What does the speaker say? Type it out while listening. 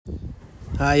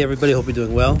Hi everybody, hope you're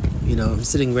doing well. I'm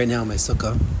sitting right now in my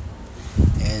sukkah,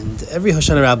 and every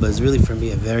Hoshana Rabba is really for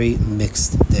me a very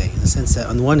mixed day, in the sense that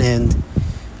on the one hand,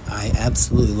 I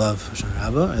absolutely love Hoshana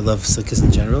Rabba. I love Sukkot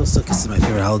in general. Sukkot is my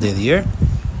favorite holiday of the year,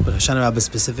 but Hoshana Rabba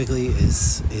specifically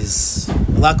is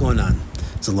a lot going on.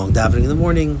 It's a long davening in the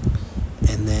morning,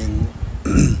 and then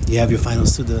you have your final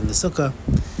suda in the sukkah.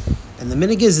 And the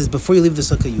minhag is before you leave the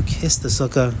sukkah, you kiss the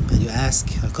sukkah and you ask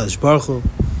HaKadosh Baruch Hu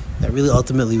that really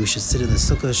ultimately we should sit in the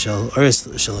sukkah shel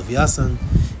Leviasan,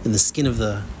 in the skin of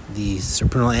the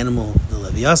supernal animal, the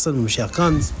Leviasan, when Mashiach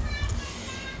comes.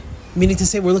 Meaning to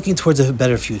say we're looking towards a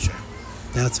better future.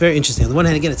 Now it's very interesting. On the one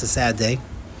hand, again, it's a sad day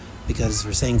because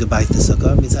we're saying goodbye to the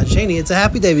sukkah. Mitzad Sheni, it's a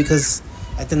happy day because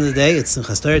at the end of the day, it's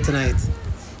Simchas Torah tonight.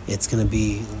 It's going to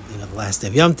be the last day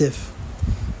of Yom Tif.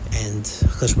 And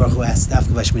HaKadosh Baruch Hu asks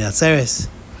Dafka B'Shmini Atzeres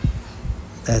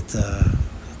that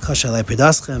Kasha Alei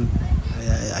Predaschem,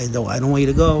 I don't want you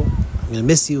to go. I'm going to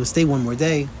miss you. Stay one more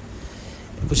day,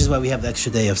 which is why we have the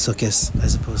extra day of Sukkot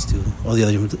as opposed to all the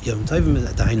other Yom Tovim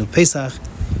at the Hainu Pesach,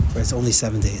 where it's only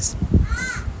 7 days.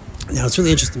 Now it's really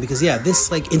interesting because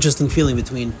this interesting feeling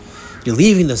between you're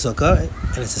leaving the Sukkah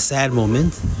and it's a sad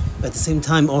moment, but at the same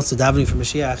time also davening for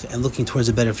Mashiach and looking towards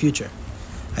a better future.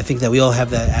 I think that we all have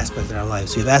that aspect in our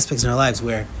lives. We have aspects in our lives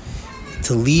where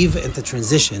to leave and to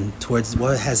transition towards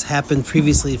what has happened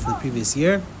previously from the previous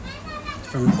year,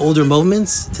 from older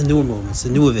moments to newer moments, to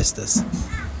newer vistas.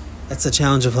 That's the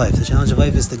challenge of life. The challenge of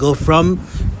life is to go from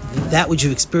that which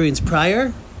you've experienced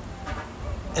prior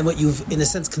and what you've, in a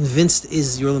sense, convinced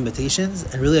is your limitations,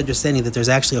 and really understanding that there's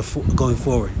actually going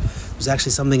forward. There's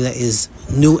actually something that is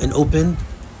new and open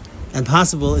and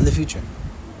possible in the future.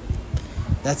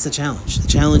 That's the challenge. The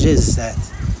challenge is that,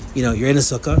 you're in a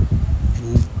sukkah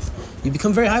and you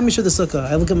become very Haimish with the sukkah.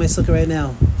 I look at my sukkah right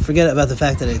now. Forget about the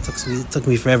fact that it took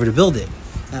me forever to build it.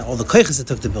 And all the koiches it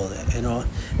took to build it. And all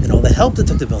the help it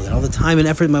took to build it. All the time and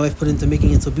effort my wife put into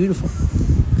making it so beautiful.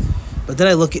 But then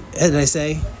I look at it and I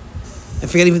say, I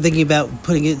forget even thinking about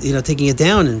putting it, taking it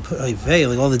down and put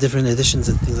all the different additions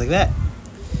and things like that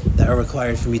are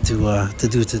required for me to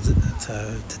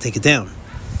take it down.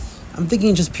 I'm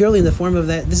thinking just purely in the form of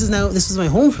that. This is my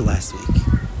home for last week.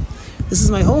 This is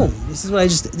my home. This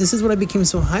is what I became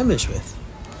so Haimish with.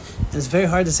 And it's very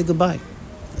hard to say goodbye.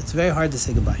 It's very hard to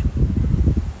say goodbye.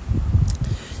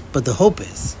 But the hope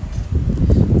is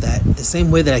that the same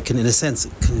way that I can, in a sense,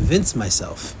 convince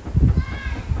myself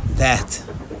that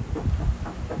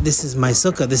this is my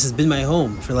sukkah, this has been my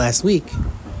home for last week.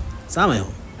 It's not my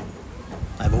home.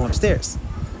 I have a home upstairs.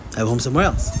 I have a home somewhere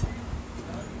else.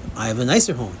 I have a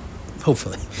nicer home.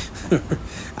 Hopefully.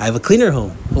 I have a cleaner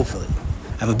home, hopefully.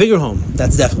 I have a bigger home.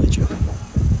 That's definitely true.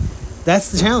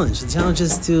 That's the challenge. The challenge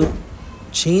is to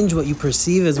change what you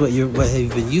perceive as what you've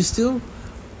been used to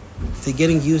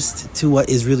getting used to what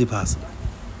is really possible.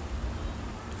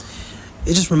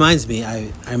 It just reminds me,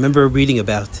 I remember reading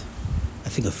about, I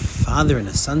think a father and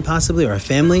a son possibly, or a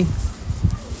family.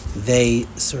 They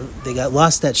got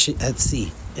lost at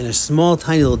sea in a small,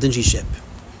 tiny little dingy ship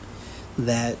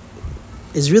that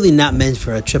is really not meant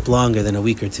for a trip longer than a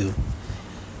week or two.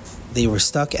 They were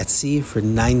stuck at sea for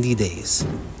 90 days.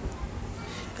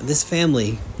 And this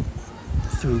family,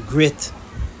 through grit,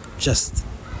 just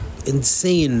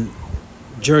insane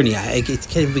journey, I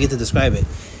can't even begin to describe it,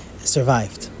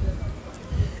 survived.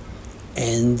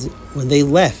 And when they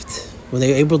left, when they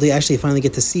were able to actually finally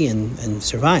get to sea and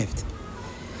survived,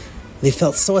 they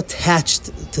felt so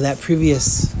attached to that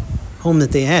previous home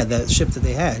that they had, that ship that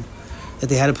they had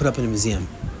to put up in a museum.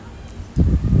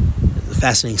 It's a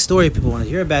fascinating story. People want to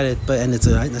hear about it, and it's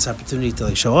a nice opportunity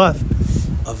to show off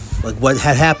of what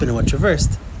had happened and what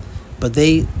traversed. But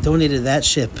they donated that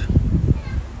ship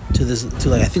to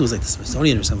I think it was the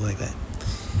Smithsonian or something like that.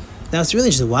 Now it's really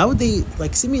interesting. Why would they,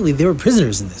 seemingly they were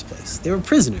prisoners in this place. They were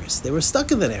prisoners. They were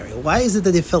stuck in that area. Why is it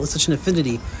that they felt such an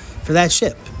affinity for that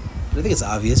ship? And I think it's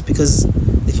obvious because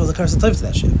they felt a karas hatov to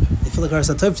that ship. They felt a karas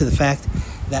hatov to the fact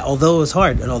that although it was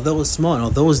hard, and although it was small, and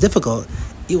although it was difficult,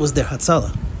 it was their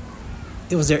hatzalah.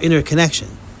 It was their inner connection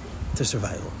to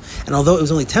survival. And although it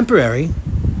was only temporary,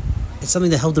 it's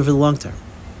something that helped them for the long term.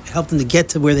 It helped them to get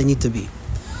to where they need to be.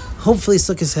 Hopefully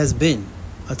Sukkot has been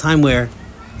a time where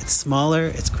it's smaller,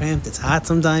 it's cramped, it's hot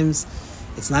sometimes.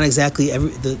 It's not exactly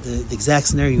the exact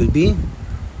scenario you would be,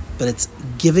 but it's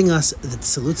giving us the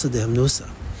tzalutza de hamnusa.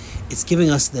 It's giving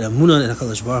us the amunah and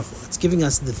HaKadosh Baruch Hu. It's giving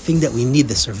us the thing that we need,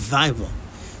 the survival,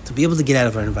 to be able to get out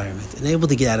of our environment and able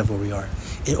to get out of where we are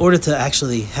in order to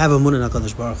actually have amunah and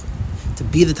HaKadosh Baruch Hu, to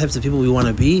be the types of people we want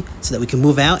to be so that we can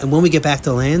move out, and when we get back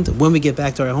to land, when we get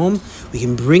back to our home, we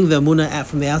can bring the amunah out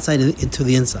from the outside into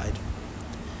the inside.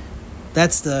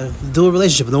 That's the dual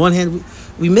relationship. On the one hand,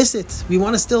 we miss it. We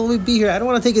want to still be here. I don't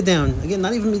want to take it down. Again,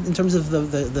 not even in terms of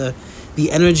the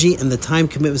energy and the time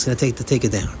commitment it's going to take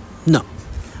it down. No.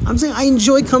 I'm saying I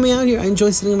enjoy coming out here. I enjoy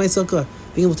sitting in my sukkah,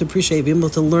 being able to appreciate, being able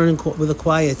to learn with the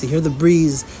quiet, to hear the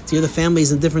breeze, to hear the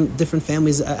families and different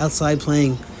families outside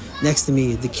playing next to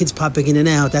me, the kids popping in and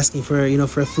out, asking for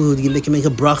for food. They can make a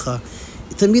bracha.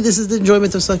 To me, this is the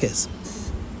enjoyment of sukkahs.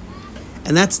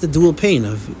 And that's the dual pain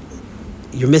of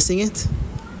you're missing it,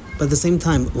 but at the same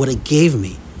time, what it gave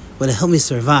me, what it helped me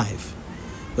survive,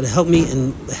 what it helped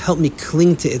me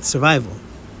cling to its survival,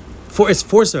 for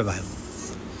survival.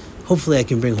 Hopefully I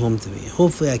can bring home to me.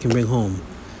 Hopefully I can bring home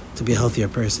to be a healthier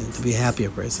person, to be a happier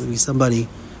person, to be somebody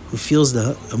who feels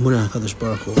the Amunah HaKadosh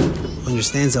Baruch Hu, who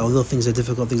understands that although things are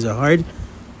difficult, things are hard,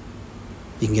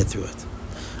 you can get through it.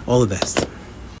 All the best.